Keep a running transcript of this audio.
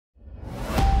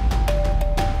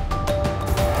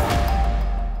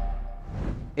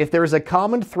If there's a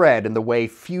common thread in the way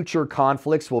future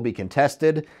conflicts will be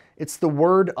contested, it's the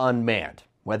word unmanned.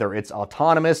 Whether it's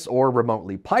autonomous or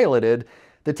remotely piloted,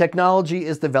 the technology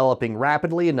is developing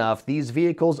rapidly enough these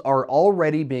vehicles are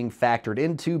already being factored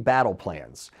into battle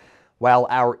plans. While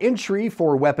our entry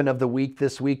for Weapon of the Week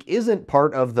this week isn't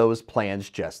part of those plans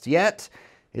just yet,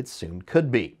 it soon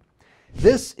could be.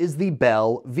 This is the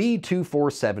Bell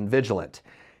V247 Vigilant,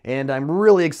 and I'm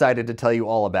really excited to tell you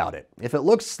all about it. If it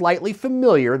looks slightly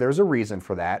familiar, there's a reason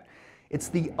for that. It's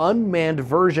the unmanned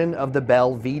version of the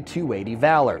Bell V280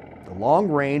 Valor, the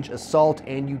long-range assault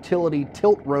and utility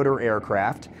tilt-rotor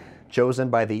aircraft chosen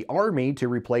by the Army to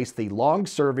replace the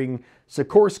long-serving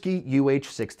Sikorsky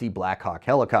UH-60 Black Hawk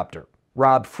helicopter.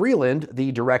 Rob Freeland,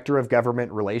 the Director of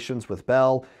Government Relations with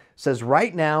Bell, says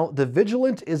right now the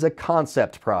Vigilant is a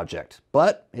concept project,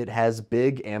 but it has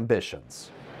big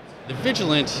ambitions. The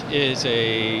Vigilant is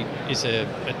a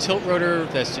tilt rotor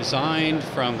that's designed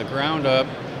from the ground up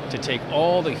to take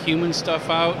all the human stuff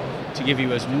out to give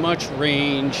you as much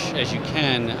range as you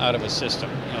can out of a system.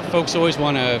 You know, folks always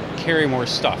want to carry more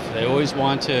stuff. They always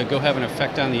want to go have an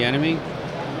effect on the enemy.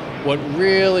 What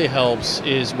really helps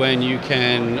is when you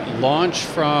can launch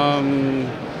from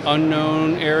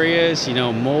unknown areas,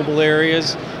 mobile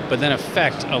areas, but then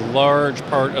affect a large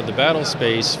part of the battle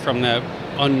space from that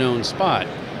unknown spot.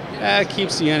 That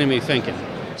keeps the enemy thinking.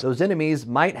 Those enemies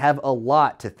might have a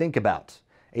lot to think about.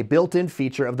 A built-in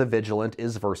feature of the Vigilant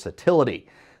is versatility.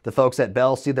 The folks at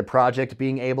Bell see the project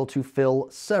being able to fill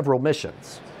several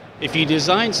missions. If you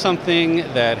design something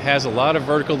that has a lot of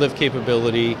vertical lift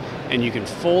capability and you can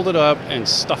fold it up and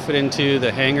stuff it into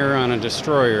the hangar on a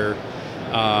destroyer,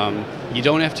 you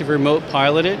don't have to remote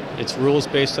pilot it. It's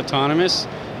rules-based autonomous,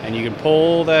 and you can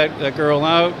pull that girl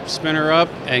out, spin her up,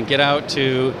 and get out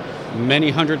to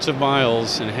many hundreds of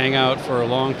miles and hang out for a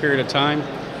long period of time.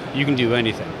 You can do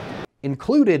anything.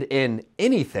 Included in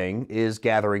anything is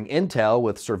gathering intel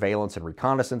with surveillance and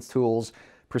reconnaissance tools,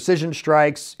 precision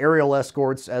strikes, aerial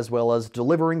escorts, as well as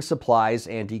delivering supplies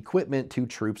and equipment to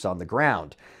troops on the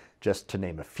ground, just to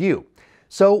name a few.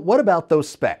 So what about those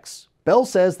specs? Bell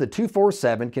says the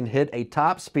 247 can hit a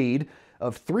top speed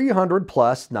of 300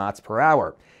 plus knots per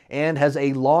hour and has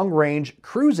a long-range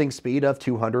cruising speed of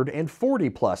 240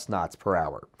 plus knots per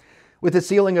hour. With a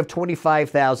ceiling of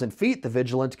 25,000 feet, the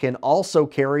Vigilant can also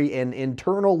carry an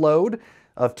internal load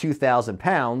of 2,000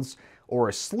 pounds or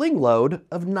a sling load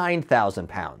of 9,000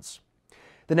 pounds.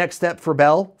 The next step for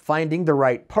Bell, finding the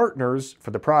right partners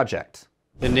for the project.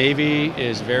 The Navy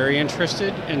is very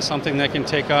interested in something that can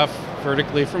take off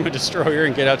vertically from a destroyer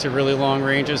and get out to really long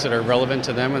ranges that are relevant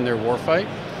to them in their warfight.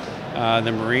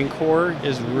 The Marine Corps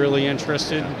is really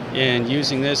interested in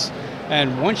using this.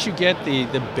 And once you get the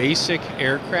basic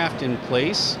aircraft in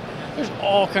place, there's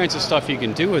all kinds of stuff you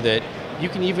can do with it. You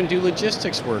can even do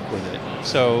logistics work with it.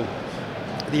 So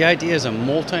the idea is a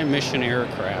multi-mission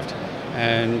aircraft,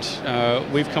 and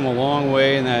we've come a long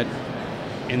way in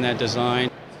that design.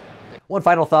 One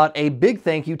final thought, a big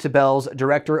thank you to Bell's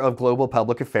Director of Global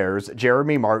Public Affairs,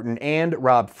 Jeremy Martin, and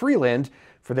Rob Freeland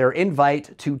for their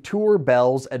invite to tour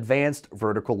Bell's Advanced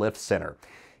Vertical Lift Center.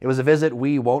 It was a visit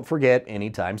we won't forget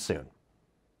anytime soon.